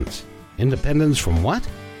Independence from what?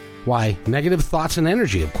 Why, negative thoughts and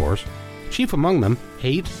energy, of course. Chief among them,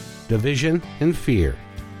 hate, division, and fear.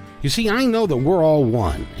 You see, I know that we're all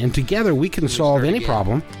one, and together we can solve any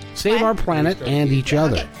problem, save our planet and each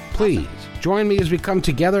other. Please, join me as we come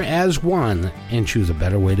together as one and choose a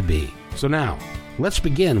better way to be. So now, let's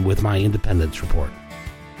begin with my Independence Report.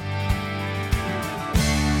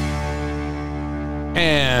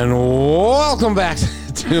 And welcome back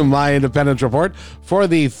to my Independence Report for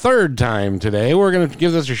the third time today. We're going to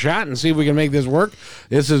give this a shot and see if we can make this work.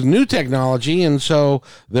 This is new technology, and so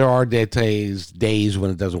there are days when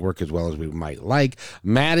it doesn't work as well as we might like.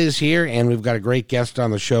 Matt is here, and we've got a great guest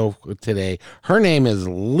on the show today. Her name is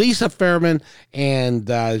Lisa Fairman,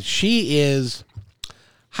 and she is...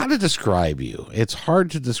 How to describe you? It's hard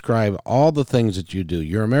to describe all the things that you do.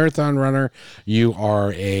 You're a marathon runner. You've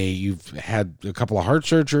had a couple of heart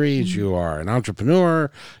surgeries. Mm-hmm. You are an entrepreneur.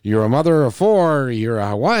 You're a mother of 4. You're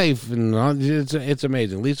a wife, and it's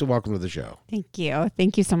amazing. Lisa, welcome to the show. Thank you.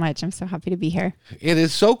 Thank you so much. I'm so happy to be here. It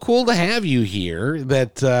is so cool to have you here.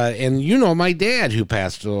 And you know my dad who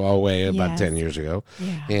passed away about 10 years ago.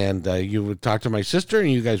 Yeah. And you would talk to my sister, and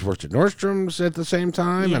you guys worked at Nordstrom's at the same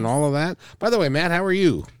time, and all of that. By the way, Matt, how are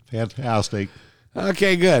you? Fantastic.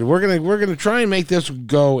 Okay, good. We're gonna try and make this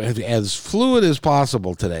go as fluid as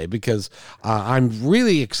possible today because I'm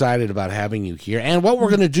really excited about having you here and what we're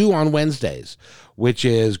gonna do on Wednesdays, which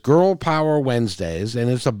is Girl Power Wednesdays,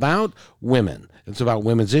 and it's about women. It's about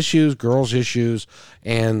women's issues, girls' issues,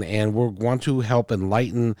 and we want to help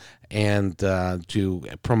enlighten and to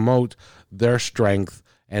promote their strength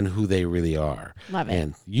and who they really are. Love it.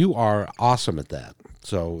 And you are awesome at that.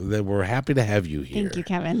 So we're happy to have you here. Thank you,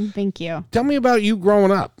 Kevin. Thank you. Tell me about you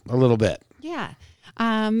growing up a little bit. Yeah.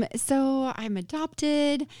 So I'm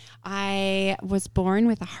adopted. I was born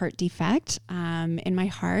with a heart defect in my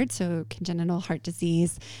heart, so congenital heart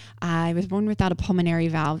disease. I was born without a pulmonary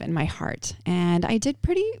valve in my heart, and I did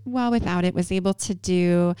pretty well without it. Was able to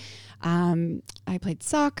do, I played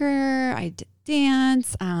soccer, I did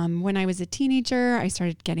dance. When I was a teenager, I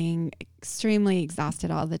started getting extremely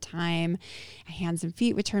exhausted all the time. My hands and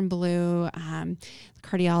feet would turn blue. The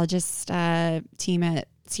cardiologist team at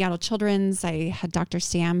Seattle Children's, I had Dr.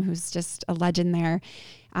 Sam, who's just a legend there.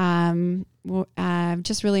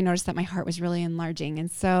 Just really noticed that my heart was really enlarging.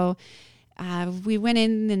 And so we went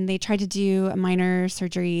in and they tried to do a minor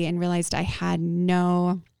surgery and realized I had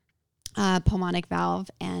no pulmonic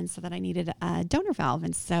valve, and so that I needed a donor valve.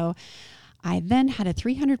 And so I then had a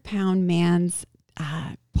 300-pound man's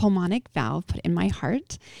pulmonic valve put in my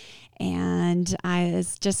heart. And I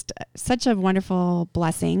was just such a wonderful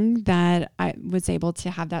blessing that I was able to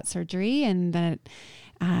have that surgery, and that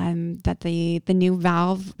the new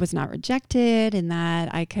valve was not rejected, and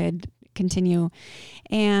that I could continue.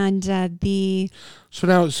 And so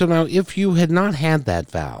now, if you had not had that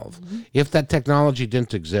valve, if that technology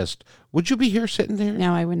didn't exist, would you be here sitting there?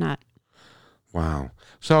 No, I would not. Wow.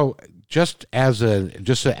 So just as an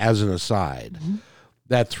aside,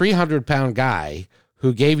 that 300-pound guy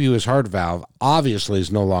who gave you his heart valve obviously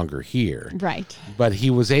is no longer here. Right. But he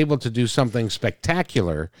was able to do something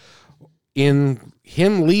spectacular in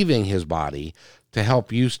him leaving his body to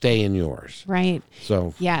help you stay in yours. Right.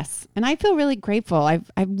 So yes. And I feel really grateful. I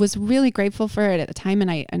was really grateful for it at the time,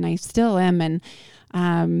 and I still am. And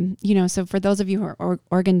so for those of you who are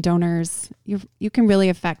organ donors, you can really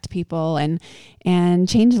affect people and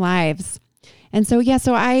change lives. And so,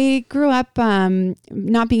 so I grew up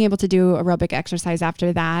not being able to do aerobic exercise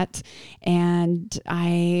after that. And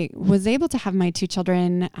I was able to have my 2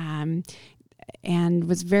 children and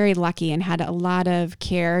was very lucky and had a lot of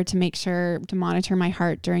care to make sure to monitor my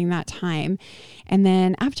heart during that time. And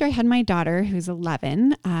then after I had my daughter, who's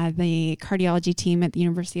 11, the cardiology team at the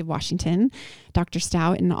University of Washington, Dr.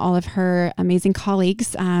 Stout and all of her amazing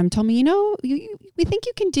colleagues told me, we think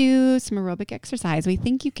you can do some aerobic exercise. We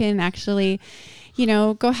think you can actually,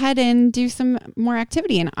 go ahead and do some more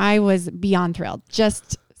activity. And I was beyond thrilled,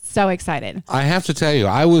 just so excited. I have to tell you,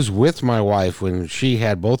 I was with my wife when she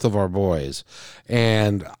had both of our boys,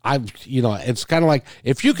 and it's kind of like,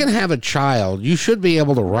 if you can have a child, you should be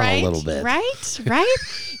able to run a little bit.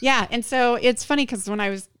 Right. Yeah. And so it's funny because when I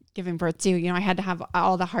was giving birth to, I had to have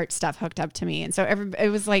all the heart stuff hooked up to me. And so it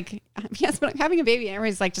was like, yes, but I'm having a baby, and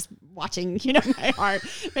everybody's like just watching, my heart,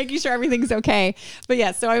 making sure everything's okay. But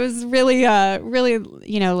yeah, so I was really,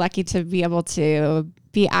 lucky to be able to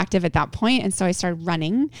be active at that point. And so I started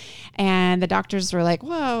running, and the doctors were like,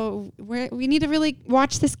 whoa, we need to really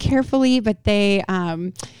watch this carefully. But they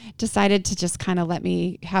decided to just kind of let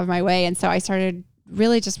me have my way. And so I started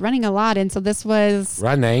really just running a lot. And so this was,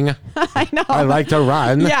 Running. I know. I like to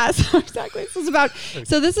run. Yeah, so exactly.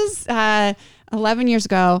 This is 11 years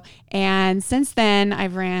ago. And since then,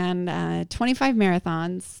 I've ran 25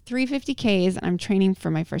 marathons, 350Ks, and I'm training for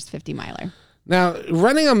my first 50 miler. Now,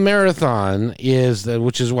 running a marathon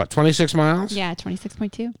which is what, 26 miles? Yeah,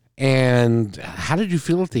 26.2. And how did you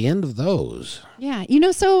feel at the end of those? Yeah,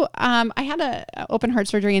 so I had a open heart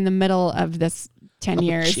surgery in the middle of this 10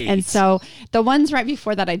 years. Geez. And so the ones right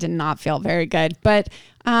before that, I did not feel very good. But,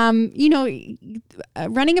 running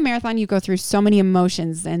a marathon, you go through so many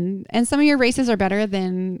emotions, and some of your races are better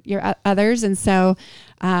than your others. And so,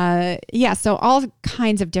 so all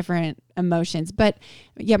kinds of different emotions. But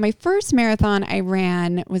yeah, my first marathon I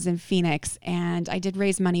ran was in Phoenix, and I did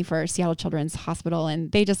raise money for Seattle Children's Hospital,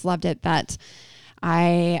 and they just loved it that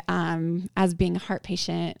I, as being a heart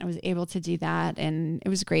patient, I was able to do that, and it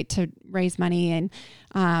was great to raise money, and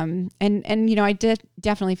I did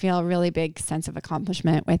definitely feel a really big sense of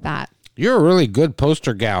accomplishment with that. You're a really good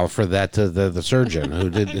poster gal for that, the surgeon who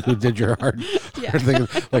did your heart thing.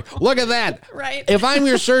 Like, look at that. Right. If I'm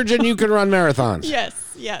your surgeon, you can run marathons. Yes.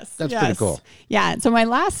 That's pretty cool. Yeah. So my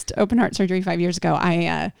last open heart surgery 5 years ago,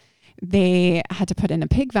 they had to put in a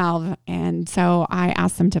pig valve. And so I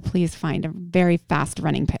asked them to please find a very fast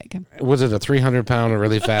running pig. Was it a 300-pound,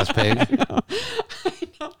 really fast pig? I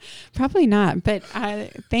know. Probably not. But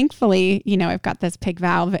thankfully, I've got this pig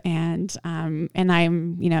valve, and I'm,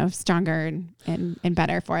 stronger and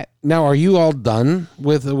better for it. Now, are you all done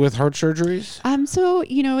with heart surgeries? So,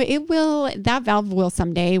 that valve will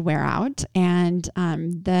someday wear out. And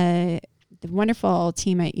the wonderful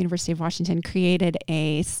team at University of Washington created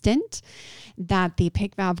a stent that the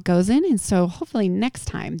pig valve goes in. And so hopefully next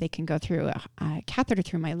time they can go through a catheter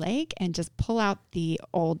through my leg and just pull out the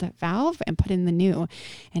old valve and put in the new.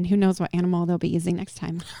 And who knows what animal they'll be using next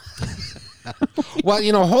time. Well,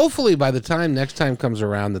 hopefully by the time next time comes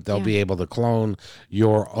around that they'll be able to clone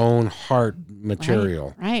your own heart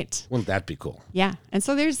material. Right. Wouldn't that be cool? Yeah. And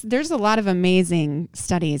so there's a lot of amazing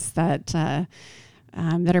studies that are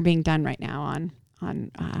being done right now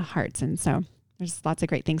on hearts. And so there's lots of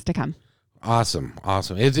great things to come. Awesome.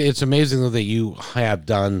 It's amazing though that you have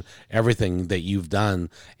done everything that you've done,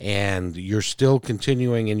 and you're still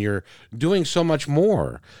continuing, and you're doing so much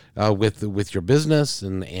more with your business.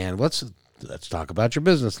 And let's talk about your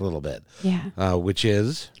business a little bit. Yeah. Which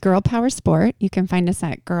is Girl Power Sport. You can find us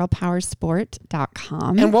at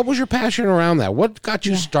girlpowersport.com. And what was your passion around that? What got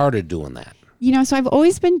you started doing that? So I've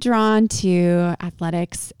always been drawn to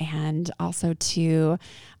athletics and also to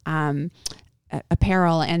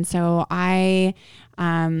apparel. And so I,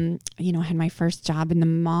 had my first job in the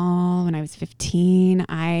mall when I was 15.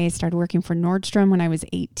 I started working for Nordstrom when I was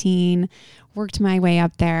 18, worked my way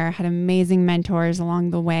up there, had amazing mentors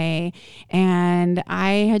along the way. And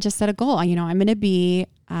I had just set a goal. I'm going to be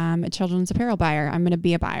a children's apparel buyer. I'm going to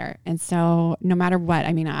be a buyer. And so no matter what,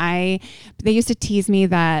 they used to tease me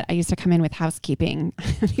that I used to come in with housekeeping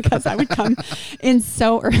because I would come in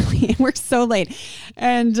so early and work so late.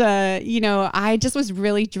 And, I just was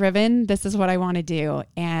really driven. This is what I want to do.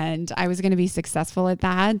 And I was going to be successful at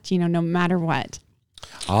that, no matter what.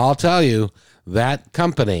 I'll tell you, that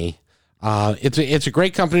company, it's a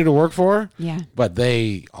great company to work for. Yeah. But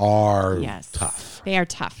they are tough. They are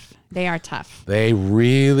tough. They are tough. They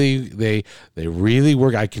really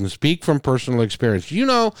work. I can speak from personal experience.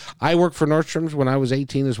 I worked for Nordstrom's when I was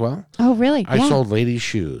 18 as well. Oh, really? I sold ladies'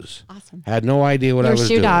 shoes. Awesome. Had no idea what I was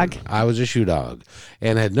doing. You're a shoe dog. I was a shoe dog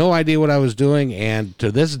and had no idea what I was doing. And to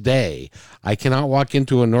this day, I cannot walk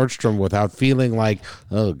into a Nordstrom without feeling like,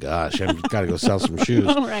 oh gosh, I've got to go sell some shoes.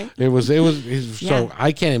 Right. It was so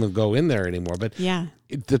I can't even go in there anymore. But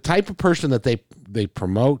the type of person that they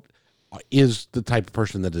promote is the type of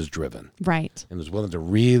person that is driven. Right. And is willing to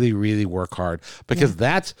really, really work hard, because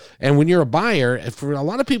and when you're a buyer, for a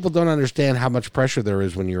lot of people don't understand how much pressure there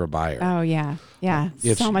is when you're a buyer. Oh yeah. Yeah.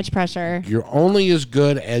 So much pressure. You're only as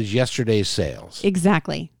good as yesterday's sales.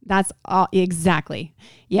 Exactly. That's all. Exactly.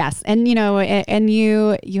 Yes. And, and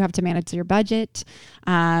you have to manage your budget.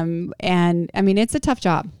 And it's a tough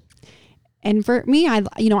job. And for me, I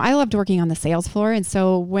loved working on the sales floor. And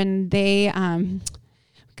so when they,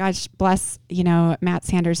 gosh bless, Matt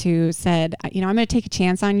Sanders, who said, I'm going to take a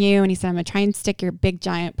chance on you. And he said, I'm going to try and stick your big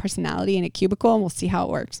giant personality in a cubicle and we'll see how it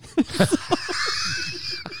works.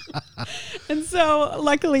 And so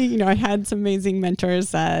luckily, I had some amazing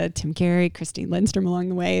mentors, Tim Carey, Christine Lindstrom along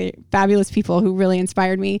the way, fabulous people who really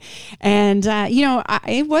inspired me. And,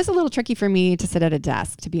 it was a little tricky for me to sit at a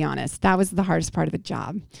desk, to be honest. That was the hardest part of the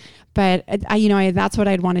job. But, that's what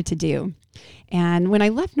I'd wanted to do. And when I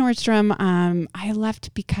left Nordstrom, I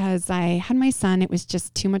left because I had my son. It was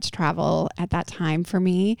just too much travel at that time for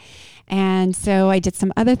me. And so I did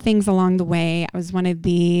some other things along the way. I was one of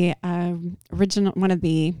the I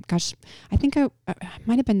think I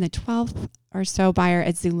might have been the 12th or so buyer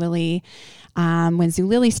at Zulily. When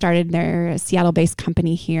Zulily started, their Seattle-based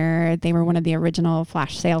company here, they were one of the original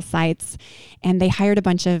flash sale sites, and they hired a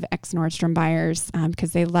bunch of ex-Nordstrom buyers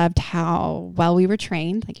because they loved how well we were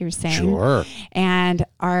trained, like you were saying, Sure, and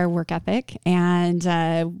our work ethic. And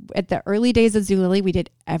at the early days of Zulily, we did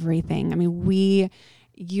everything. I mean,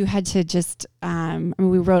 you had to just,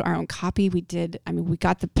 we wrote our own copy. We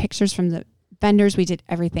got the pictures from the vendors, we did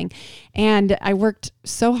everything. And I worked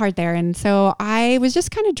so hard there. And so I was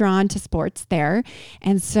just kind of drawn to sports there.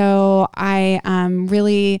 And so I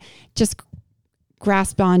really just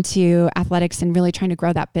grasped onto athletics and really trying to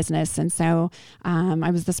grow that business. And so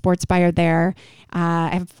I was the sports buyer there. I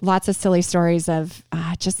have lots of silly stories of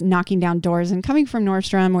just knocking down doors and coming from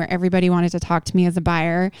Nordstrom where everybody wanted to talk to me as a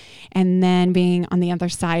buyer, and then being on the other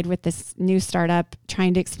side with this new startup,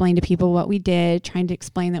 trying to explain to people what we did, trying to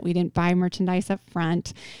explain that we didn't buy merchandise up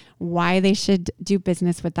front, why they should do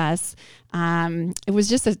business with us. It was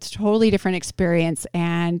just a totally different experience.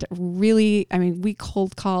 And really, we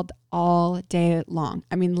cold called all day long.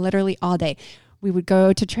 Literally all day. We would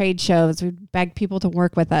go to trade shows. We'd beg people to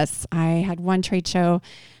work with us. I had one trade show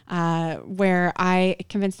where I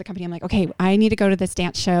convinced the company, I'm like, okay, I need to go to this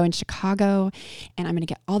dance show in Chicago and I'm going to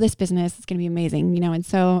get all this business. It's going to be amazing, And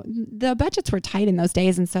so the budgets were tight in those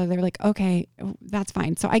days. And so they were like, okay, that's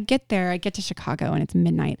fine. So I get to Chicago and it's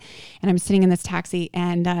midnight and I'm sitting in this taxi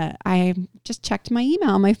and I just checked my email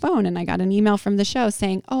on my phone and I got an email from the show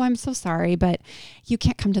saying, oh, I'm so sorry, but you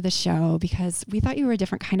can't come to the show because we thought you were a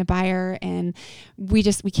different kind of buyer and we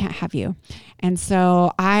can't have you. And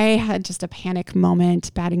so I had just a panic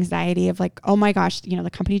moment, bad anxiety of like, oh my gosh, the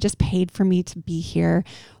company just paid for me to be here.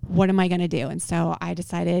 What am I going to do? And so I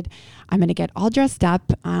decided I'm going to get all dressed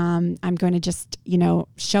up. I'm going to just,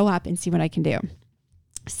 show up and see what I can do.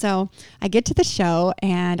 So I get to the show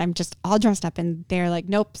and I'm just all dressed up and they're like,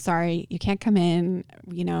 nope, sorry, you can't come in.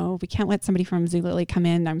 We can't let somebody from Zulily come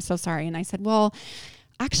in. I'm so sorry. And I said, well,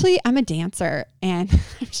 actually, I'm a dancer. And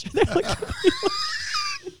I'm sure they're looking at me.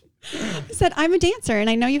 I said, I'm a dancer and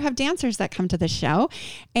I know you have dancers that come to the show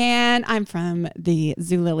and I'm from the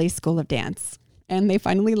Zulily School of Dance. And they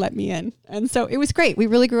finally let me in. And so it was great. We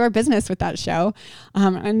really grew our business with that show.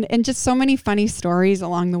 And just so many funny stories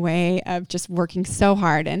along the way of just working so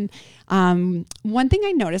hard. And one thing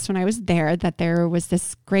I noticed when I was there, that there was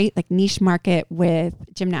this great niche market with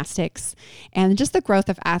gymnastics and just the growth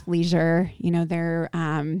of athleisure. There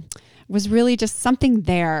was really just something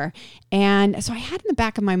there. And so I had in the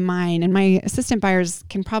back of my mind, and my assistant buyers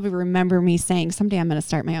can probably remember me saying, someday I'm going to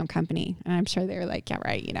start my own company. And I'm sure they were like, yeah,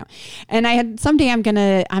 right. And I had, someday I'm going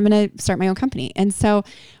to start my own company. And so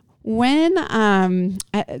when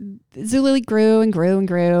Zulily grew and grew and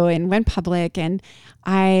grew and went public, and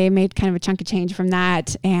I made kind of a chunk of change from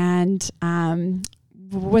that and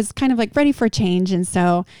was kind of ready for a change. And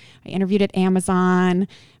so I interviewed at Amazon,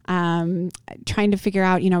 trying to figure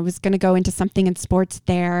out, I was going to go into something in sports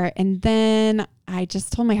there. And then I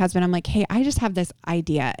just told my husband, I'm like, hey, I just have this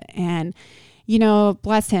idea. And,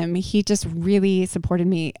 bless him, he just really supported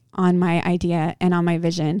me on my idea and on my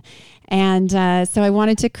vision. And so I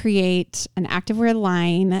wanted to create an activewear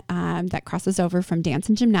line that crosses over from dance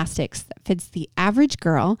and gymnastics that fits the average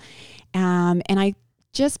girl. And I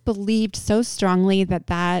just believed so strongly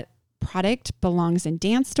that product belongs in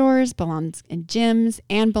dance stores, belongs in gyms,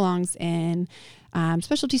 and belongs in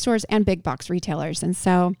specialty stores and big box retailers. And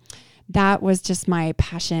so that was just my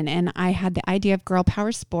passion. And I had the idea of Girl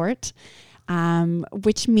Power Sport,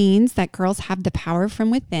 which means that girls have the power from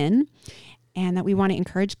within and that we want to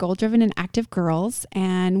encourage goal-driven and active girls.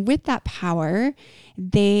 And with that power,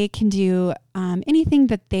 they can do anything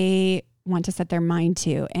that they want to set their mind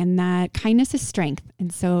to, and that kindness is strength.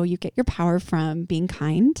 And so you get your power from being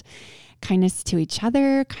kindness to each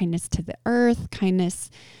other, kindness to the earth,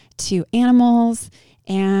 kindness to animals,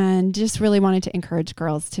 and just really wanted to encourage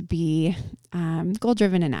girls to be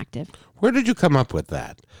goal-driven and active. Where did you come up with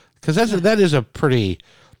that? Because that is a pretty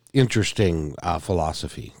interesting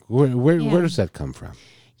philosophy. Where does that come from?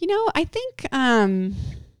 I think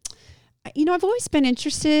I've always been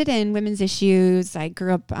interested in women's issues. I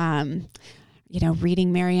grew up,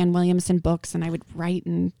 reading Marianne Williamson books, and I would write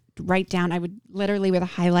and write down. I would literally with a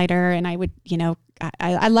highlighter, and I would,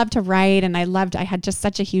 I love to write, and I had just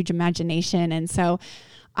such a huge imagination. And so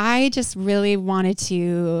I just really wanted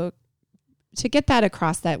to get that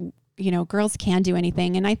across that, girls can do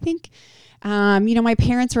anything. And I think, my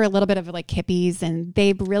parents were a little bit of like hippies, and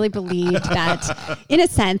they really believed that, in a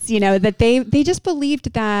sense, that they just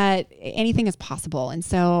believed that anything is possible. And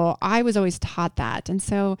so I was always taught that. And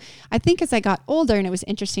so I think as I got older, and it was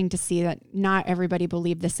interesting to see that not everybody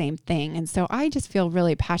believed the same thing. And so I just feel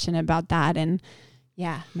really passionate about that. And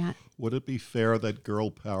yeah, Matt. Would it be fair that girl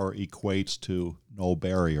power equates to no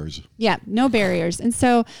barriers? Yeah, no barriers. And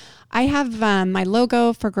so I have my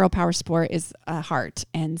logo for Girl Power Sport is a heart.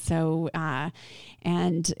 And so,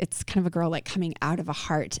 and it's kind of a girl like coming out of a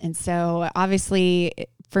heart. And so obviously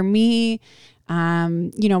for me,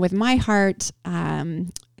 with my heart,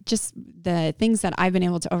 just the things that I've been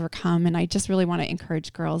able to overcome. And I just really want to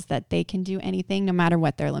encourage girls that they can do anything no matter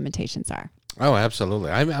what their limitations are. Oh, absolutely.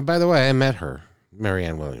 By the way, I met her.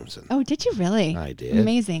 Marianne Williamson. Oh, did you really? I did.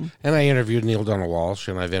 Amazing. And I interviewed Neil Donald Walsh,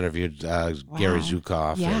 and I've interviewed Gary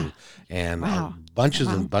Zukav, and bunches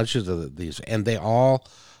and bunches of these. And they all,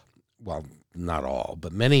 well, not all,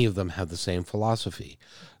 but many of them have the same philosophy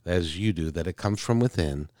as you do, that it comes from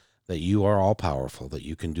within, that you are all powerful, that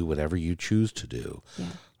you can do whatever you choose to do. Yeah.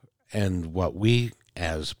 And what we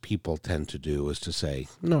as people tend to do is to say,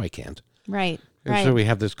 no, I can't. Right. And so we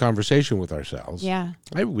have this conversation with ourselves. Yeah.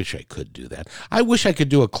 I wish I could do that. I wish I could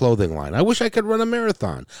do a clothing line. I wish I could run a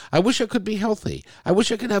marathon. I wish I could be healthy. I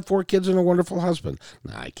wish I could have 4 kids and a wonderful husband.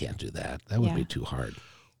 No, I can't do that. That would be too hard.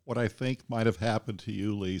 What I think might have happened to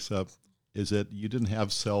you, Lisa, is that you didn't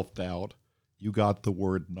have self-doubt. You got the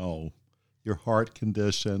word no. Your heart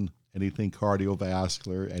condition, anything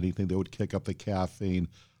cardiovascular, anything that would kick up the caffeine,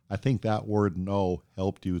 I think that word no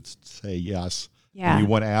helped you say yes. Yeah. And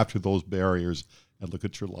you went after those barriers, and look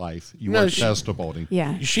at your life. You are testimony.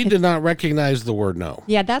 Yeah. She did not recognize the word no.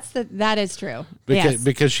 Yeah, that is true.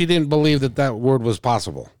 Because she didn't believe that word was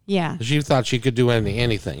possible. Yeah. She thought she could do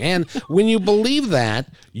anything. And when you believe that,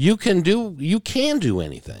 you can do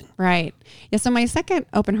anything. Right. Yeah. So my second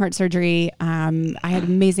open heart surgery, I had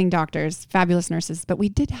amazing doctors, fabulous nurses, but we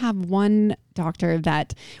did have one doctor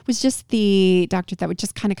that was just the doctor that would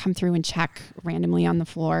just kind of come through and check randomly on the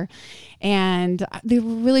floor. And they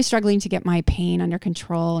were really struggling to get my pain under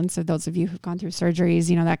control. And so those of you who've gone through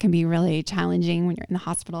surgeries, that can be really challenging when you're in the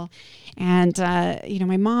hospital. And,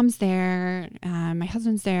 my mom's there, my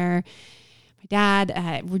husband's there, my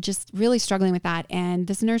dad, we're just really struggling with that. And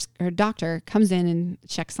this nurse or doctor comes in and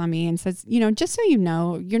checks on me and says, just so you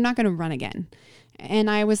know, you're not going to run again. And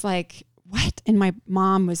I was like, what? And my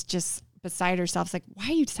mom was just beside herself. It's like, why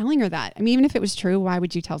are you telling her that? I mean, even if it was true, why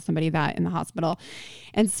would you tell somebody that in the hospital?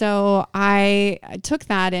 And so I took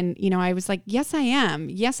that and, I was like, yes, I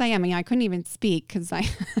am. Yes, I am. I mean, I couldn't even speak because I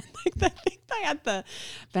had the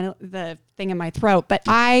thing in my throat, but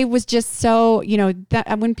I was just so,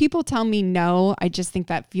 that when people tell me no, I just think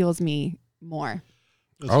that fuels me more.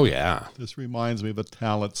 This reminds me of a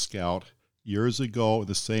talent scout. Years ago,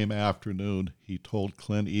 the same afternoon, he told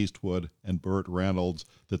Clint Eastwood and Burt Reynolds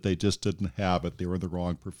that they just didn't have it. They were in the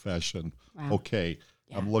wrong profession. Wow. Okay,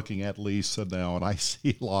 yeah. I'm looking at Lisa now, and I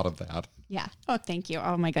see a lot of that. Yeah. Oh, thank you.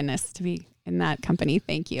 Oh, my goodness, to be in that company.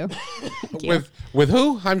 Thank you. Thank you. With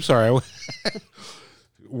who? I'm sorry.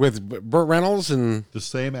 With Burt Reynolds and... The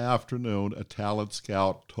same afternoon, a talent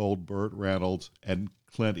scout told Burt Reynolds and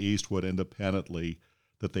Clint Eastwood independently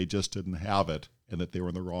that they just didn't have it and that they were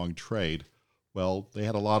in the wrong trade. Well, they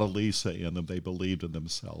had a lot of Lisa in them. They believed in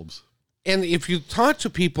themselves. And if you talk to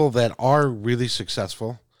people that are really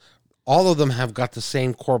successful, all of them have got the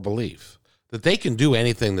same core belief that they can do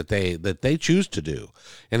anything that they choose to do.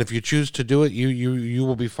 And if you choose to do it, you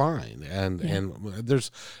will be fine. And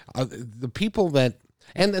there's the people that,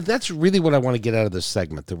 and that's really what I want to get out of this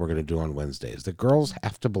segment that we're going to do on Wednesdays. The girls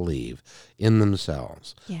have to believe in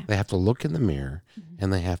themselves. Yeah. They have to look in the mirror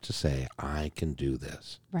and they have to say, I can do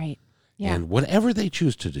this. Right. Yeah. And whatever they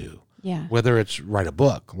choose to do, whether it's write a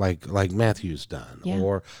book like Matthew's done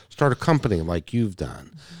or start a company like you've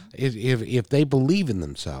done, if they believe in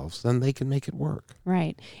themselves, then they can make it work.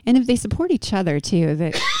 Right. And if they support each other too,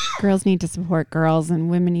 that girls need to support girls and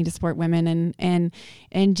women need to support women and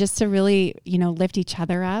just to really, lift each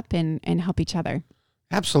other up and help each other.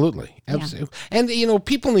 Absolutely. And,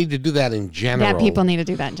 people need to do that in general. Yeah, people need to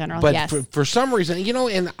do that in general, but for some reason,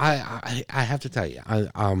 and I have to tell you,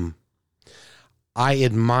 I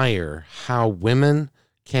admire how women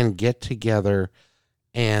can get together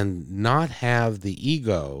and not have the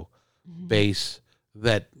ego base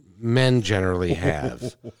that men generally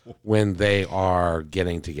have when they are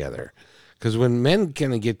getting together. Because when men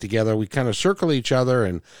kind of get together, we kind of circle each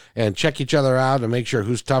other and check each other out and make sure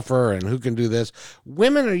who's tougher and who can do this.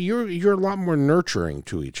 Women, you're a lot more nurturing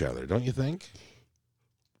to each other, don't you think?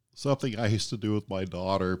 Something I used to do with my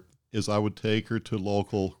daughter is I would take her to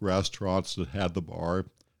local restaurants that had the bar,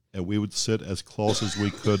 and we would sit as close as we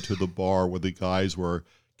could to the bar where the guys were.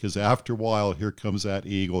 Because after a while, here comes that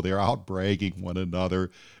ego. They're out bragging one another.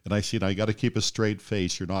 And I said, I got to keep a straight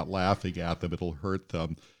face. You're not laughing at them. It'll hurt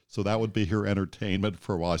them. So that would be her entertainment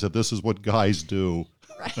for a while. I said, this is what guys do.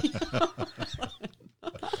 Right.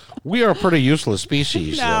 We are a pretty useless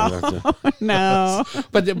species. No.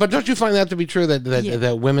 But don't you find that to be true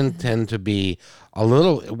that women tend to be a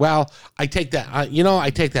little, well, I take that, I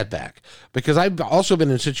take that back, because I've also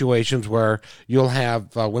been in situations where you'll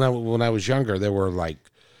have, when I was younger, there were like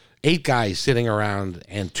 8 guys sitting around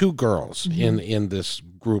and 2 girls in this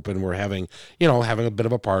group, and we're having a bit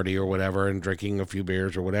of a party or whatever and drinking a few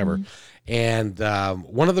beers or whatever. And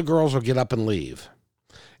one of the girls will get up and leave.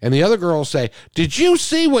 And the other girls say, did you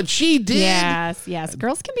see what she did? Yes.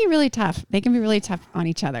 Girls can be really tough. They can be really tough on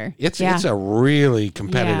each other. It's a really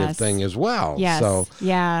competitive thing as well. Yes. So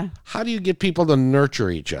yeah. How do you get people to nurture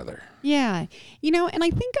each other? Yeah. And I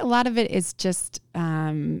think a lot of it is just,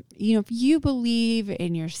 if you believe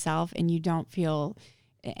in yourself and you don't feel,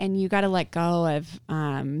 and you got to let go of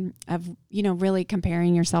really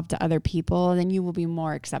comparing yourself to other people, then you will be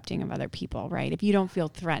more accepting of other people, right? If you don't feel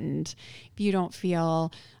threatened, if you don't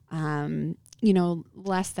feel,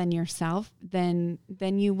 less than yourself, then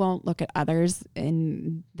you won't look at others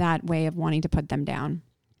in that way of wanting to put them down.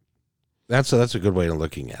 That's a good way of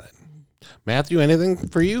looking at it. Matthew, anything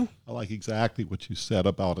for you? I like exactly what you said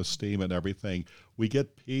about esteem and everything. We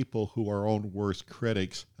get people who are our own worst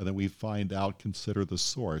critics, and then we find out, consider the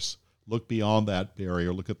source. Look beyond that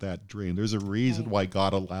barrier. Look at that dream. There's a reason why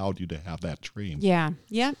God allowed you to have that dream. Yeah,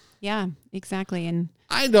 exactly. And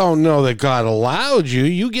I don't know that God allowed you.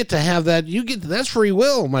 You get to have that. That's free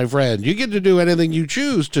will, my friend. You get to do anything you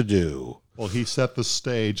choose to do. Well, he set the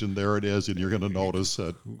stage, and there it is, and you're going to notice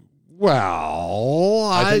it. Well,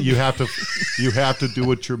 I think you have to do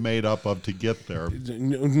what you're made up of to get there.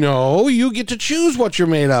 No, you get to choose what you're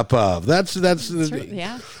made up of. That's true.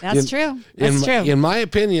 Yeah, that's true. That's true. In my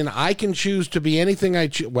opinion, I can choose to be anything I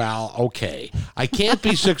choose. Well, okay, I can't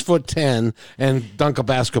be 6'10" and dunk a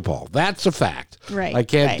basketball. That's a fact. Right. I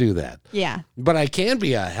can't do that. Yeah. But I can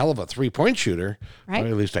be a hell of a 3-point shooter. Right. Or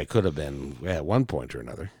at least I could have been at one point or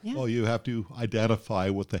another. Yeah. Well, you have to identify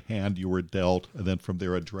with the hand you were dealt, and then from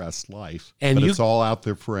there address life. And but it's all out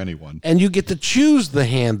there for anyone. And you get to choose the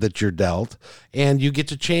hand that you're dealt, and you get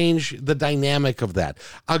to change the dynamic of that.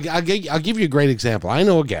 I'll give you a great example. I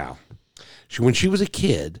know a gal. When she was a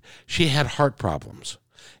kid, she had heart problems.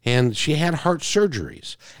 And she had heart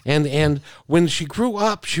surgeries. And when she grew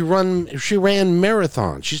up, she ran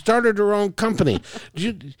marathons. She started her own company.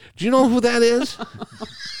 Do you know who that is?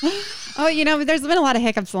 Oh, there's been a lot of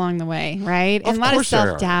hiccups along the way, right? And a lot of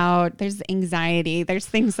self-doubt. There's anxiety. There's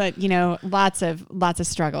things that, lots of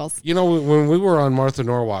struggles. When we were on Martha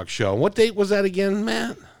Norwalk's show, what date was that again,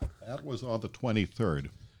 Matt? That was on the 23rd.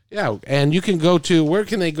 Yeah, and you can go to, where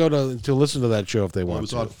can they go to listen to that show if they want to? It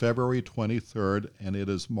was on February 23rd, and it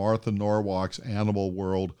is Martha Norwalk's Animal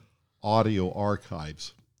World audio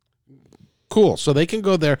archives. Cool. So they can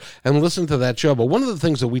go there and listen to that show. But one of the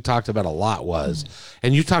things that we talked about a lot was,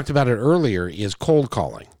 and you talked about it earlier, is cold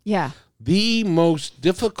calling. Yeah. The most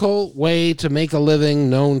difficult way to make a living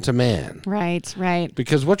known to man. Right.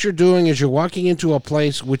 Because what you're doing is you're walking into a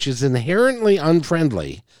place which is inherently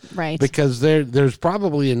unfriendly. Right. Because there's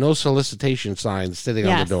probably a no solicitation sign sitting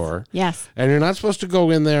on the door. Yes. And you're not supposed to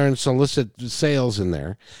go in there and solicit sales in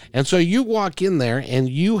there. And so you walk in there and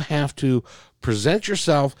you have to present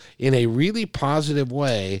yourself in a really positive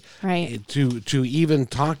way, right, to even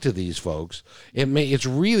talk to these folks. It's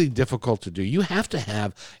really difficult to do. You have to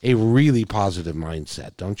have a really positive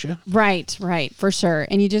mindset, don't you? Right, for sure.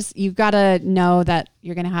 And you've got to know that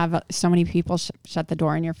you're going to have so many people shut the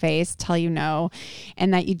door in your face, tell you no,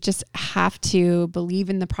 and that you just have to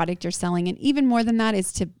believe in the product you're selling. And even more than that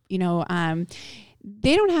is to,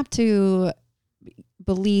 they don't have to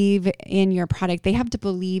believe in your product. They have to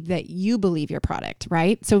believe that you believe your product,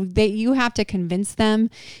 right? So you have to convince them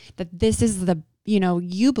that this is the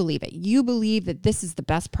you believe it. You believe that this is the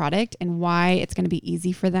best product and why it's going to be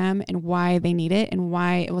easy for them and why they need it and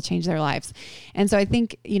why it will change their lives. And so I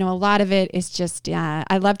think, a lot of it is just,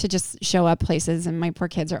 I love to just show up places, and my poor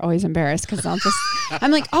kids are always embarrassed because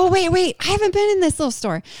I'm like, oh, wait, I haven't been in this little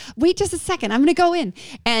store. Wait just a second. I'm going to go in.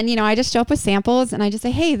 And, I just show up with samples and I just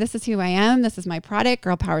say, hey, this is who I am. This is my product,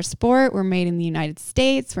 Girl Power Sport. We're made in the United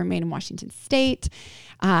States. We're made in Washington State.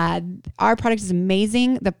 Our product is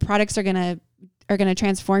amazing. The products are going to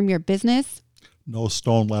transform your business. No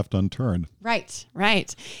stone left unturned. Right.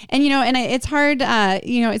 And, it's hard,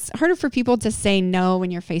 it's harder for people to say no when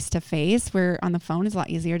you're face to face, where on the phone is a lot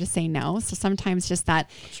easier to say no. So sometimes just that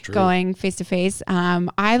going face to face.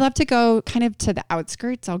 I love to go kind of to the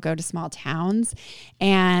outskirts. I'll go to small towns,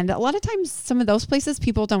 and a lot of times some of those places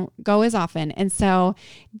people don't go as often. And so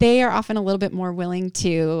they are often a little bit more willing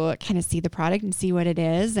to kind of see the product and see what it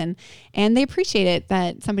is. And they appreciate it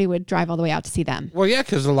that somebody would drive all the way out to see them. Well, yeah,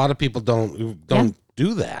 because a lot of people don't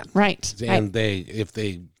do that. Right. And if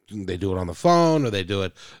they do it on the phone or they do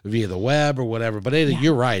it via the web or whatever, but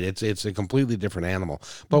you're right. It's a completely different animal.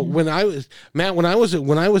 But when I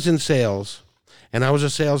was in sales and I was a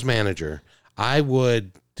sales manager, I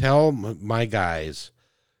would tell my guys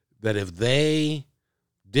that if they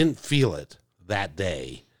didn't feel it that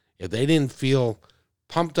day, if they didn't feel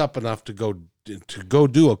pumped up enough to go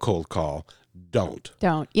do a cold call, don't.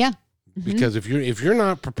 Yeah. Because if you're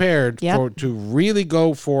not prepared to really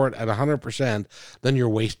go for it at 100%, then you're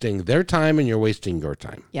wasting their time and you're wasting your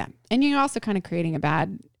time. Yeah. And you're also kind of creating a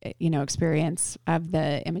bad, experience of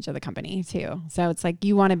the image of the company too. So it's like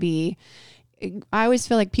you want to be, I always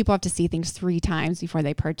feel like people have to see things 3 times before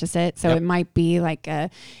they purchase it. So it might be like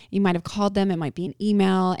you might have called them, it might be an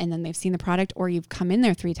email, and then they've seen the product, or you've come in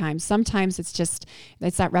there 3 times. Sometimes it's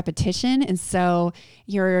that repetition. And so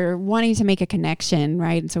you're wanting to make a connection,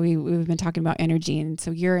 right? And so we've been talking about energy. And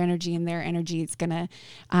so your energy and their energy is going to,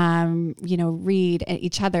 read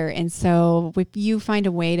each other. And so if you find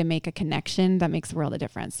a way to make a connection, that makes a world of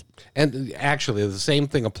difference. And actually the same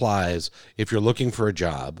thing applies if you're looking for a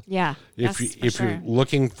job. Yeah. If you're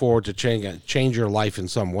looking forward to change your life in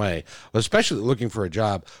some way, especially looking for a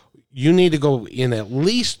job, you need to go in at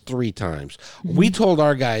least 3 times. Mm-hmm. We told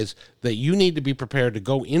our guys that you need to be prepared to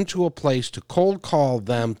go into a place to cold call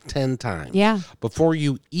them 10 times before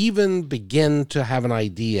you even begin to have an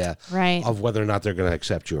idea of whether or not they're going to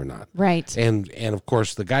accept you or not. Right. And of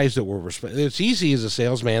course, the guys that were it's easy as a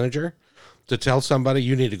sales manager to tell somebody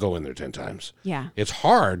you need to go in there 10 times. Yeah. It's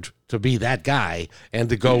hard to be that guy and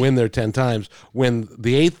to go in there 10 times when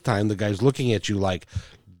the 8th time the guy's looking at you like,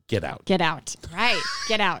 get out. Get out. Right.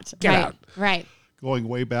 Get out. Get out. Right. Going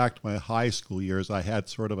way back to my high school years, I had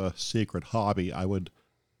sort of a secret hobby. I would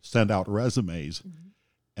send out resumes,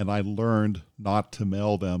 and I learned not to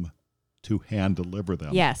mail them, to hand deliver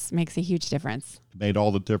them. Yes, makes a huge difference. It made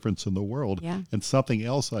all the difference in the world. Yeah. And something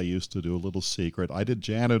else I used to do, a little secret, I did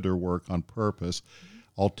janitor work on purpose,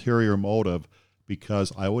 ulterior motive,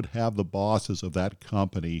 because I would have the bosses of that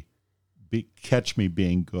company catch me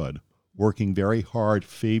being good, working very hard,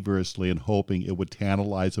 feverishly, and hoping it would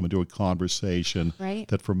tantalize them into a conversation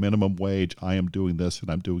that for minimum wage, I am doing this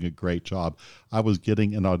and I'm doing a great job. I was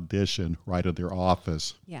getting an audition right at their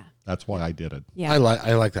office. Yeah. That's why I did it. Yeah. I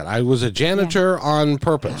like that. I was a janitor on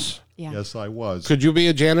purpose. Yeah. Yes, I was. Could you be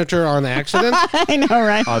a janitor on accident? I know,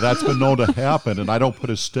 right? That's been known to happen, and I don't put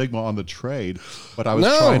a stigma on the trade, but I was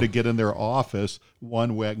trying to get in their office.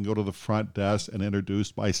 One way I can go to the front desk and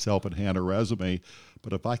introduce myself and hand a resume,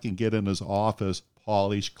 but if I can get in his office,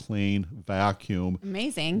 polish, clean, vacuum,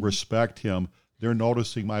 amazing, respect him, they're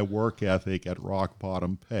noticing my work ethic at rock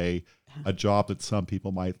bottom pay, a job that some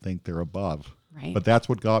people might think they're above. Right. But that's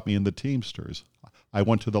what got me in the Teamsters. I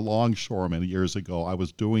went to the longshoremen years ago. I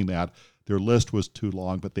was doing that. Their list was too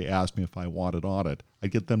long, but they asked me if I wanted on it. I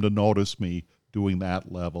get them to notice me doing that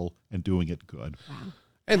level and doing it good. Wow.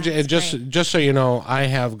 And just so you know, I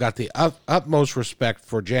have got the utmost respect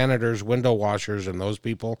for janitors, window washers, and those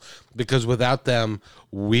people, because without them,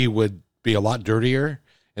 we would be a lot dirtier.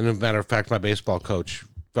 And as a matter of fact, my baseball coach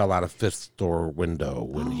fell out of 5th floor window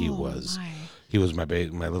when he was my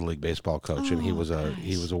little league baseball coach, and he was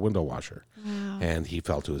a window washer, and he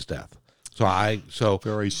fell to his death. So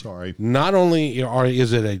very sorry. Not only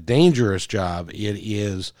is it a dangerous job, it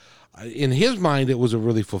is. In his mind, it was a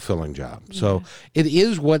really fulfilling job. Yeah. So it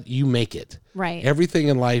is what you make it. Right. Everything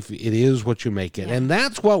in life, it is what you make it. Yeah. And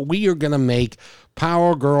that's what we are going to make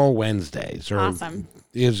Power Girl Wednesdays. Awesome.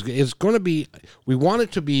 Is going to be, we want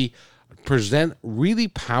it to be, present really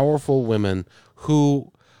powerful women who,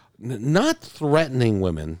 not threatening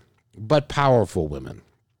women, but powerful women.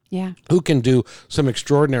 Yeah. who can do some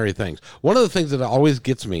extraordinary things. One of the things that always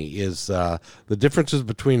gets me is the differences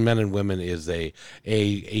between men and women is a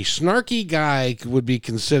snarky guy would be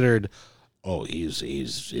considered, oh,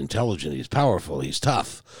 he's intelligent, he's powerful, he's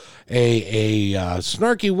tough. A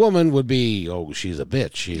snarky woman would be, oh, she's a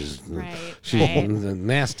bitch, she's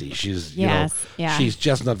nasty, she's she's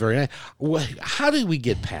just not very nice. How did we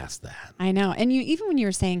get past that? I know. And even when you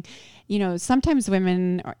were saying, sometimes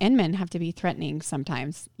women and men have to be threatening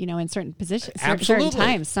sometimes, in certain positions, certain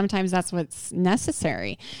times. Sometimes that's what's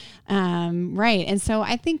necessary. Right. And so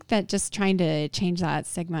I think that just trying to change that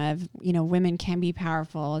stigma of, women can be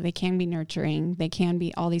powerful, they can be nurturing, they can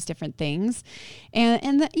be all these different things.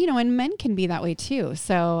 And men can be that way too.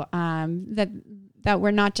 So that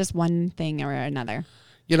we're not just one thing or another.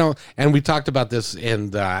 And we talked about this,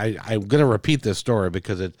 and I'm going to repeat this story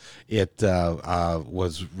because it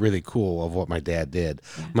was really cool of what my dad did.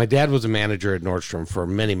 Yeah. My dad was a manager at Nordstrom for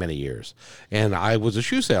many, many years, and I was a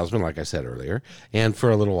shoe salesman, like I said earlier, and for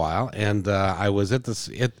a little while, and I was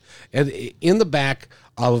in the back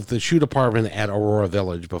of the shoe department at Aurora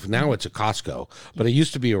Village, but now it's a Costco, but it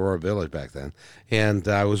used to be Aurora Village back then. And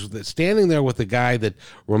I was standing there with a guy that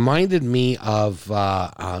reminded me of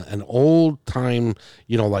an old time,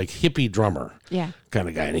 like hippie drummer. Yeah. Kind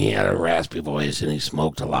of guy, and he had a raspy voice, and he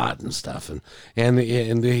smoked a lot and stuff, and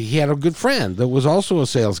he had a good friend that was also a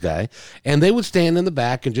sales guy, and they would stand in the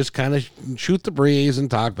back and just kind of shoot the breeze and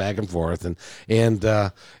talk back and forth, and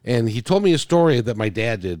he told me a story that my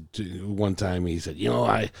dad did one time. He said,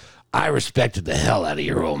 I respected the hell out of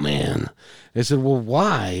your old man. I said, well,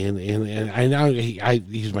 why? And I know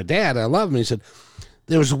he's my dad. I love him. He said,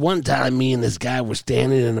 there was one time me and this guy were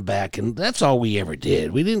standing in the back, and that's all we ever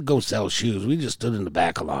did. We didn't go sell shoes. We just stood in the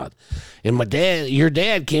back a lot. And your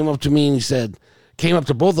dad came up to me and he said, came up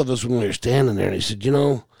to both of us when we were standing there, and he said,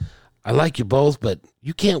 I like you both, but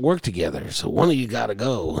you can't work together, so one of you got to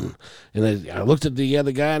go. And I looked at the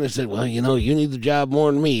other guy and I said, well, you need the job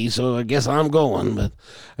more than me, so I guess I'm going. But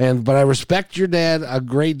I respect your dad a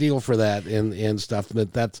great deal for that and stuff.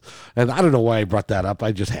 But and I don't know why I brought that up.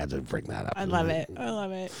 I just had to bring that up. I love it.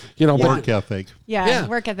 Work ethic. Yeah,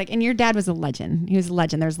 work ethic. And your dad was a legend. He was a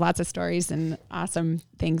legend. There's lots of stories and awesome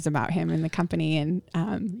things about him in the company. And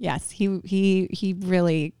yes, he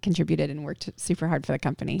really contributed and worked super hard for the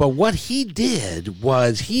company. But what he did was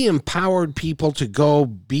he empowered people to go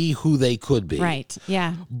be who they could be. Right.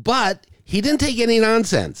 Yeah. But he didn't take any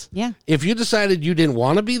nonsense. Yeah. If you decided you didn't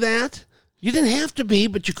want to be that, you didn't have to be,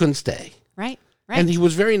 but you couldn't stay. Right. And he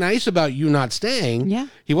was very nice about you not staying. Yeah.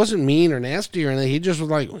 He wasn't mean or nasty or anything. He just was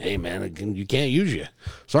like, hey, man, you can't use you.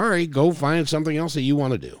 Sorry, go find something else that you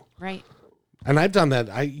want to do. Right. And I've done that.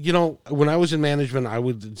 When I was in management, I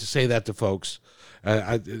would say that to folks.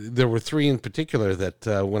 There were three in particular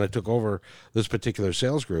that when I took over this particular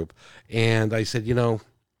sales group, and I said, you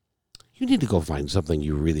need to go find something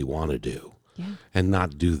you really want to do. Yeah. And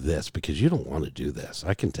not do this because you don't want to do this.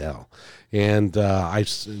 I can tell. And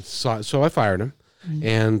so I fired him. Mm-hmm.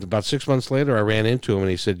 And about 6 months later, I ran into him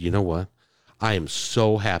and he said, you know what? I am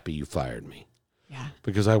so happy you fired me. Yeah.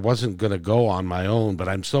 Because I wasn't going to go on my own, but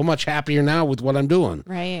I'm so much happier now with what I'm doing.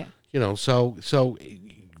 Right. So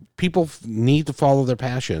people need to follow their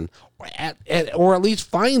passion or at least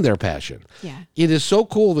find their passion. Yeah. It is so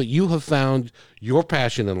cool that you have found your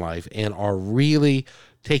passion in life and are really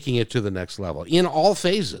taking it to the next level in all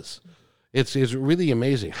phases. It's really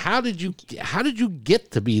amazing. How did you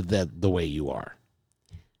get to be the way you are?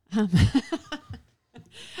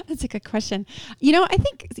 That's a good question. I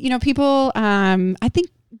think, people, I think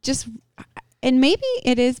just, and maybe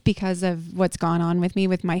it is because of what's gone on with me,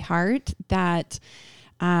 with my heart, that,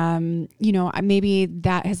 maybe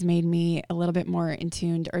that has made me a little bit more in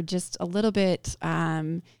tuned, or just a little bit,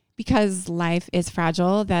 because life is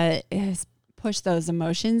fragile, that has pushed those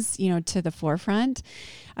emotions, to the forefront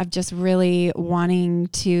of just really wanting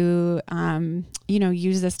to,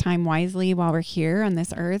 use this time wisely while we're here on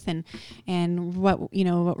this earth, and what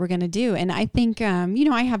we're going to do. And I think,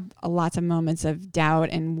 I have lots of moments of doubt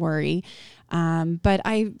and worry. But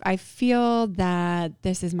I feel that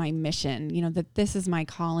this is my mission, that this is my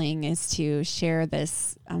calling, is to share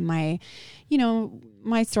this, my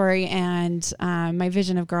story and, my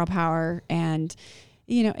vision of girl power. And,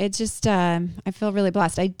 it's just, I feel really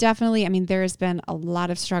blessed. There's been a lot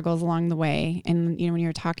of struggles along the way. And, when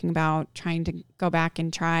you're talking about trying to go back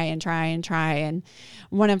and try. And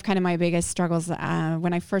one of kind of my biggest struggles,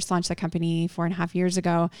 when I first launched the company 4.5 years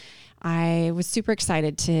ago, I was super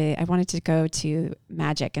excited I wanted to go to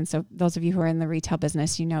Magic. And so those of you who are in the retail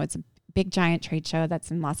business, it's a big giant trade show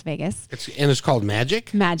that's in Las Vegas. It's called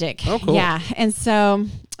Magic? Magic. Oh, cool. Yeah. And so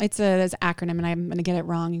it's an acronym, and I'm going to get it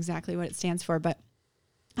wrong exactly what it stands for, but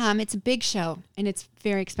it's a big show and it's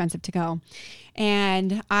very expensive to go.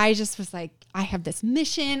 And I just was like, I have this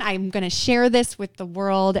mission. I'm going to share this with the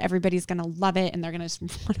world. Everybody's going to love it. And they're going to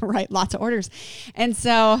want to write lots of orders. And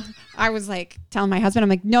so I was like telling my husband, I'm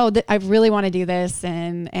like, no, I really want to do this.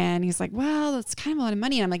 And he's like, well, it's kind of a lot of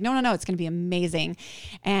money. And I'm like, no, it's going to be amazing.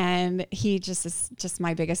 And he just is just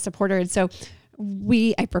my biggest supporter. And so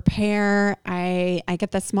I prepare, I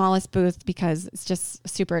get the smallest booth because it's just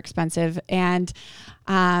super expensive. And,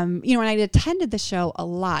 and I attended the show a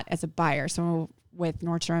lot as a buyer. So with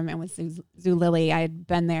Nordstrom and with Zulily, I had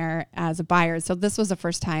been there as a buyer. So this was the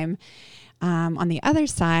first time on the other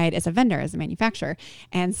side as a vendor, as a manufacturer.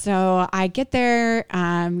 And so I get there,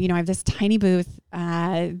 I have this tiny booth.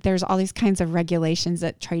 There's all these kinds of regulations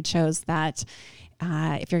at trade shows that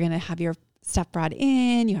if you're going to have your stuff brought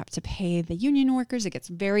in, you have to pay the union workers. It gets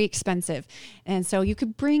very expensive. And so you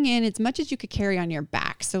could bring in as much as you could carry on your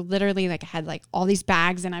back. So literally I had all these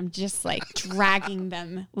bags and I'm just dragging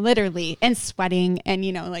them literally and sweating and,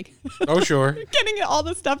 oh, sure. getting all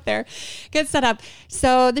the stuff there, get set up.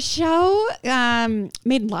 So the show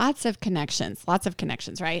made lots of connections,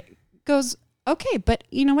 right? Goes, okay, but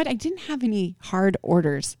you know what? I didn't have any hard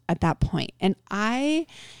orders at that point. And I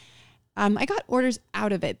got orders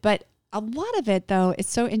out of it, but a lot of it, though, is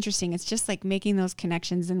so interesting. It's just making those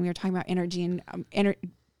connections. And we were talking about energy and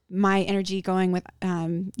my energy going with,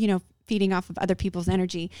 feeding off of other people's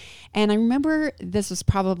energy. And I remember this was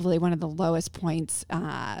probably one of the lowest points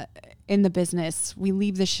in the business. We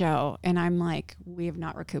leave the show and I'm like, we have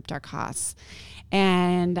not recouped our costs.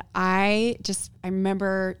 And I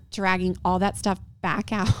remember dragging all that stuff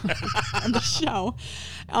back out of the show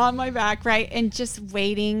on my back, right? And just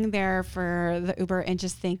waiting there for the Uber and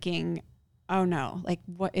just thinking, oh no,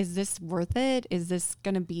 what is this worth it? Is this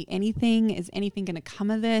going to be anything? Is anything going to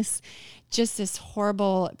come of this? Just this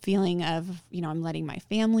horrible feeling of, I'm letting my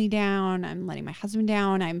family down. I'm letting my husband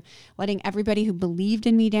down. I'm letting everybody who believed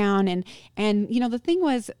in me down. And the thing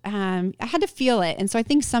was, I had to feel it. And so I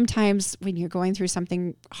think sometimes when you're going through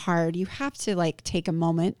something hard, you have to take a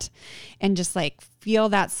moment and just feel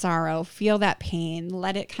that sorrow, feel that pain,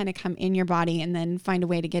 let it kind of come in your body and then find a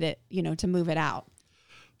way to get it, to move it out.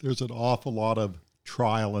 There's an awful lot of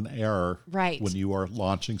trial and error when you are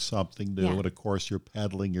launching something new. Yeah. And of course, you're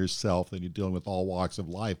peddling yourself and you're dealing with all walks of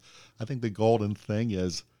life. I think the golden thing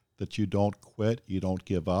is that you don't quit, you don't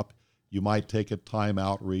give up. You might take a time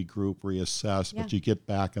out, regroup, reassess, but you get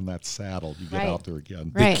back in that saddle. You get out there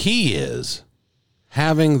again. The key is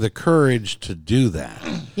having the courage to do that.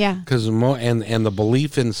 Yeah. Because and the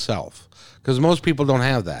belief in self. Because most people don't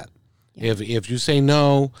have that. Yeah. If you say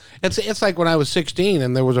no, it's like when I was 16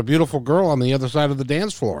 and there was a beautiful girl on the other side of the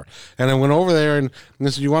dance floor. And I went over there and I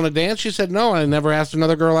said, you want to dance? She said no. And I never asked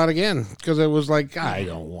another girl out again because it was like, I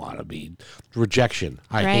don't want to be rejection.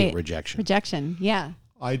 I hate rejection. Rejection, yeah.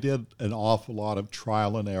 I did an awful lot of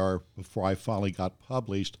trial and error before I finally got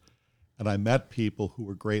published. And I met people who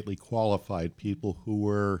were greatly qualified, people who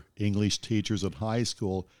were English teachers in high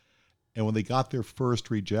school. And when they got their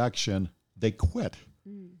first rejection, they quit.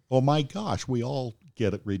 Oh my gosh, we all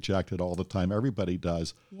get it rejected all the time. Everybody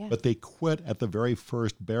does. Yeah. But they quit at the very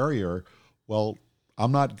first barrier. Well,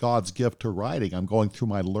 I'm not God's gift to writing. I'm going through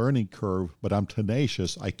my learning curve, but I'm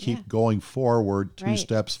tenacious. I keep going forward, two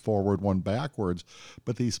steps forward, one backwards.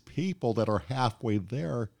 But these people that are halfway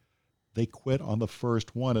there, they quit on the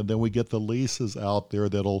first one. And then we get the Lisas out there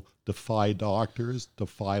that'll defy doctors,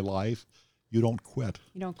 defy life. You don't quit.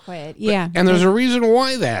 You don't quit. Yeah. And there's a reason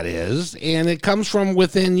why that is, and it comes from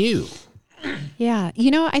within you. Yeah.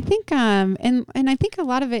 I think, and I think a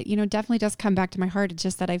lot of it, definitely does come back to my heart. It's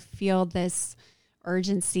just that I feel this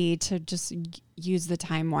urgency to just use the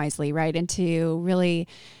time wisely, right? And to really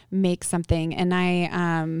make something. And I,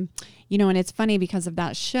 and it's funny because of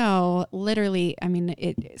that show, literally,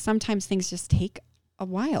 sometimes things just take a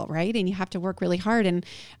while, right? And you have to work really hard. And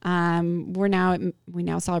we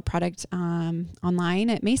now sell a product online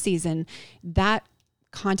at Macy's, and that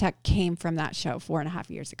contact came from that show 4.5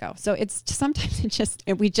 years ago. So it's sometimes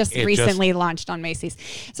we just recently launched on Macy's.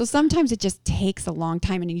 So sometimes it just takes a long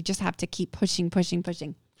time, and you just have to keep pushing.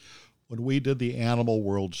 When we did the Animal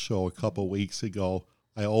World show a couple weeks ago,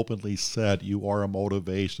 I openly said, you are a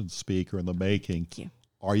motivation speaker in the making. Thank you.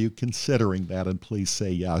 Are you considering that? And please say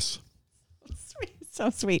yes. So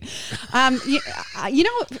sweet.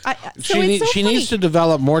 She needs to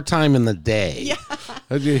develop more time in the day. Yeah.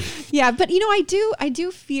 Yeah. But I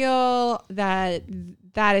do feel that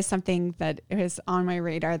that is something that is on my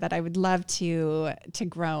radar that I would love to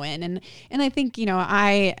grow in. And I think,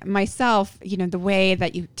 I myself, the way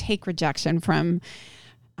that you take rejection from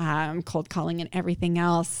cold calling and everything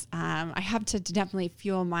else, I have to definitely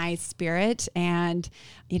fuel my spirit. And,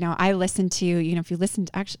 I listen to, if you listen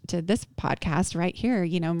to this podcast right here,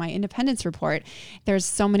 my Independence Report, there's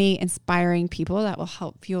so many inspiring people that will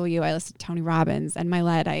help fuel you. I listen to Tony Robbins and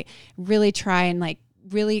Mylett. I really try and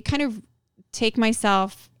really kind of take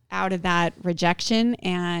myself out of that rejection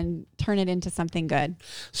and turn it into something good.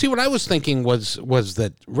 See, what I was thinking was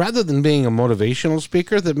that rather than being a motivational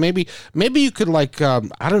speaker, that maybe you could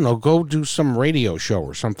go do some radio show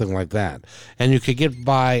or something like that, and you could get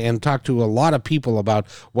by and talk to a lot of people about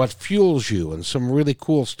what fuels you and some really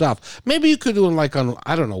cool stuff. Maybe you could do it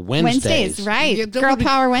on Wednesdays, right? Yeah, Girl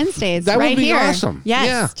Power Wednesdays. That right would be here. awesome. Yes,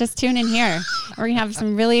 Yeah. Just tune in here. We're gonna have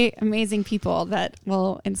some really amazing people that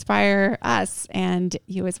will inspire us and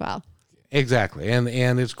you as well. Exactly, and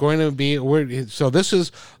it's going to be so. This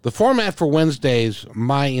is the format for Wednesday's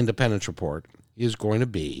My Independence Report is going to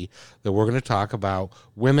be that we're going to talk about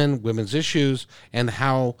women's issues, and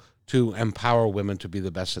how to empower women to be the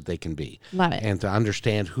best that they can be. Love it. And to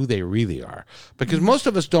understand who they really are, because most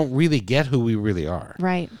of us don't really get who we really are.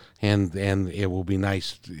 Right. And it will be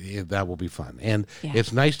nice. That will be fun, and Yeah.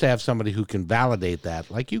 it's nice to have somebody who can validate that,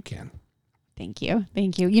 like you can. Thank you.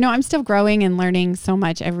 Thank you. I'm still growing and learning so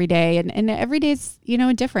much every day, and every day's,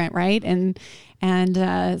 different. Right.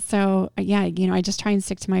 So yeah, I just try and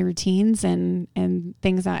stick to my routines and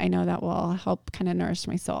things that I know that will help kind of nourish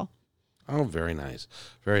my soul. Oh, very nice.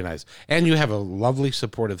 Very nice. And you have a lovely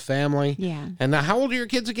supportive family. Yeah. And now how old are your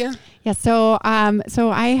kids again? Yeah. So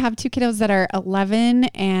I have two kiddos that are 11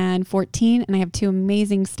 and 14, and I have two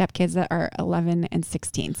amazing stepkids that are 11 and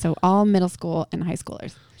 16. So all middle school and high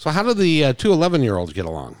schoolers. So how do the two 11-year-olds get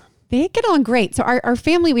along? They get along great. So our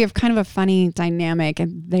family, we have kind of a funny dynamic,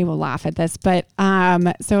 and they will laugh at this. But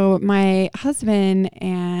so my husband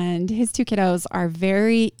and his two kiddos are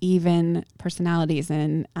very even personalities.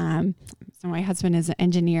 And so my husband is an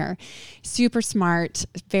engineer, super smart,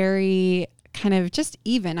 very kind of just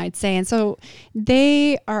even, I'd say. And so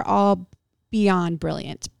they are all beyond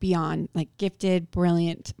brilliant, beyond gifted,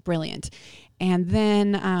 brilliant. And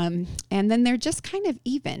then they're just kind of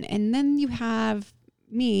even. And then you have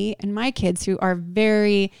me and my kids who are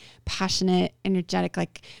very passionate,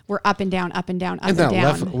 energetic, we're up and down, up and down, up and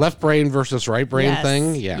down. Left brain versus right brain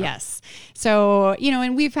thing? Yeah. Yes. So,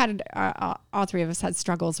 and we've had, all three of us had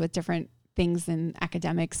struggles with different things in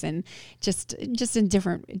academics and just in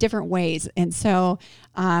different ways. And so,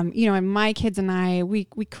 and my kids and I, we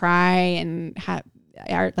cry and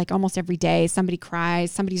are almost every day. Somebody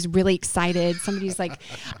cries, somebody's really excited, somebody's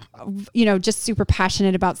just super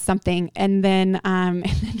passionate about something. And then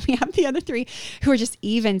we have the other three who are just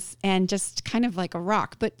even and just kind of like a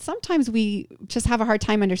rock. But sometimes we just have a hard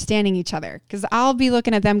time understanding each other, because I'll be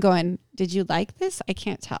looking at them going, did you like this? I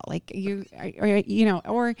can't tell. So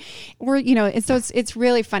it's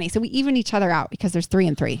really funny. So we even each other out because there's 3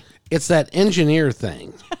 and 3. It's that engineer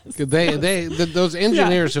thing. Those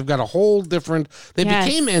engineers have got a whole different. They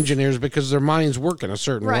became engineers because their minds work in a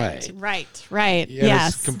certain way. Right.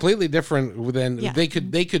 Yes, it's completely different than they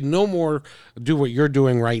could no more do what you're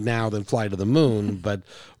doing right now than fly to the moon.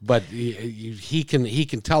 But he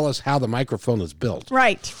can tell us how the microphone is built.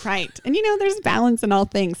 Right. And there's balance in all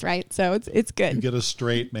things, right? So it's good. You get a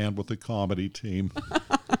straight man with the comedy team.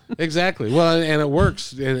 Exactly. Well, and it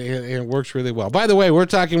works. It works really well. By the way, we're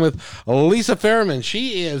talking with Lisa Fairman.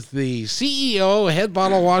 She is the CEO, head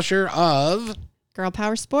bottle washer of Girl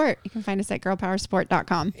Power Sport. You can find us at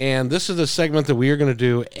girlpowersport.com. And this is a segment that we are going to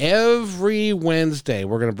do every Wednesday.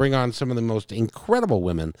 We're going to bring on some of the most incredible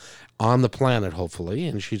women on the planet, hopefully,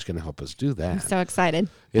 and she's going to help us do that. I'm so excited.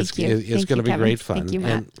 It's going to be great fun. Thank you,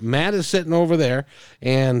 Matt. And Matt is sitting over there.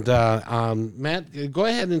 And Matt, go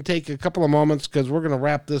ahead and take a couple of moments, because we're going to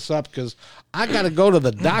wrap this up, because I got to go to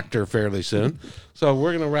the doctor fairly soon. So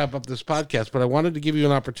we're going to wrap up this podcast. But I wanted to give you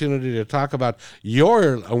an opportunity to talk about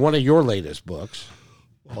one of your latest books.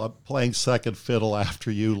 Well, I'm playing second fiddle after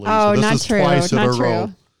you, Lisa. Oh, this not is true. Twice Not in a true.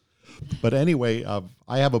 row. But anyway,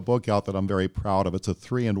 I have a book out that I'm very proud of. It's a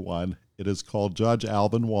 3-in-1. It is called Judge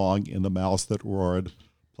Alvin Wong in the Mouse That Roared,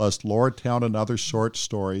 plus Lordtown and Other Short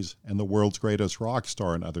Stories, and The World's Greatest Rock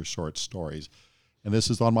Star and Other Short Stories. And this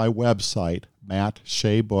is on my website, Matt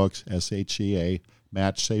Shea Books, SHEA,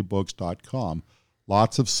 mattsheabooks.com.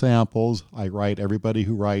 Lots of samples. I write everybody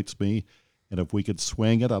who writes me. And if we could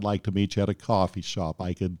swing it, I'd like to meet you at a coffee shop.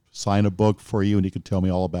 I could sign a book for you, and you could tell me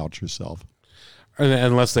all about yourself.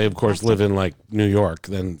 Unless they, of course, live in New York,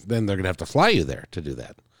 then they're going to have to fly you there to do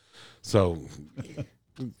that. So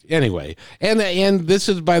Anyway, and this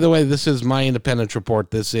is, by the way, this is My Independence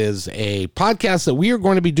Report. This is a podcast that we are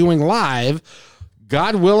going to be doing live,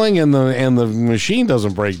 God willing, and the machine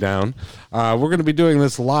doesn't break down. We're going to be doing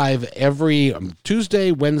this live every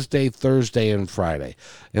Tuesday, Wednesday, Thursday, and Friday.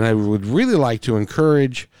 And I would really like to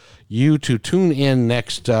encourage you to tune in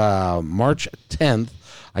next March 10th.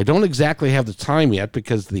 I don't exactly have the time yet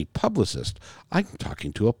because the publicist, I'm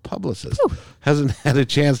talking to a publicist, hasn't had a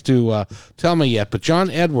chance to tell me yet. But John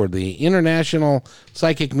Edward, the international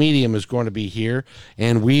psychic medium, is going to be here,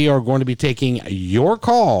 and we are going to be taking your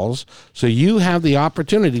calls so you have the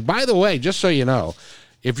opportunity. By the way, just so you know,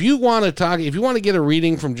 if you want to get a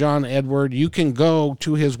reading from John Edward, you can go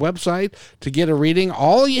to his website to get a reading.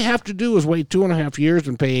 All you have to do is wait 2.5 years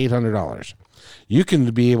and pay $800. You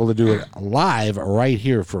can be able to do it live right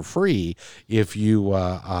here for free if you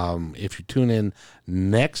tune in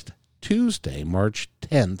next Tuesday, March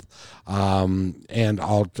 10th, and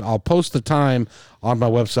I'll post the time on my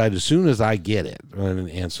website as soon as I get it.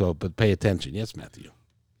 And so, but pay attention. Yes, Matthew.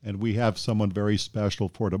 And we have someone very special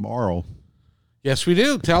for tomorrow. Yes, we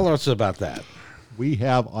do. Tell us about that. We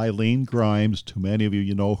have Eileen Grimes. To many of you,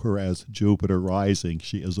 you know her as Jupiter Rising.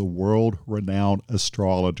 She is a world-renowned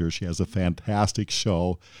astrologer. She has a fantastic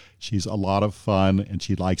show. She's a lot of fun, and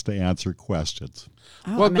she likes to answer questions.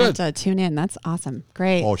 Oh, Well, I'm going good. to have to tune in. That's awesome.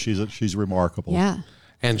 Great. Oh, she's remarkable. Yeah.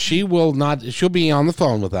 And she'll be on the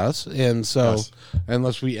phone with us. And so Yes.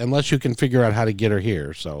 unless you can figure out how to get her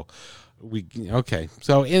here. So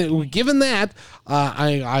given that,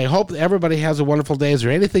 I hope everybody has a wonderful day. Is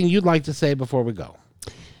there anything you'd like to say before we go?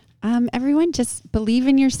 Everyone, just believe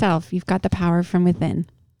in yourself. You've got the power from within.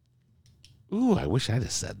 Ooh, I wish I'd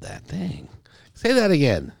have said that. Dang. Say that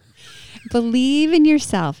again. Believe in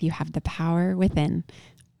yourself. You have the power within.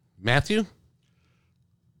 Matthew?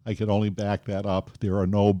 I can only back that up. There are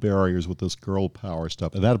no barriers with this girl power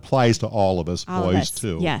stuff. And that applies to all of us, All of boys us.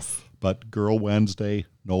 too. Yes. But Girl Wednesday,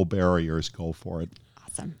 no barriers. Go for it.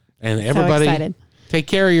 Awesome. And So everybody, excited. take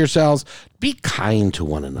care of yourselves. Be kind to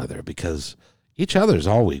one another because each other's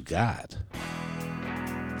all we've got.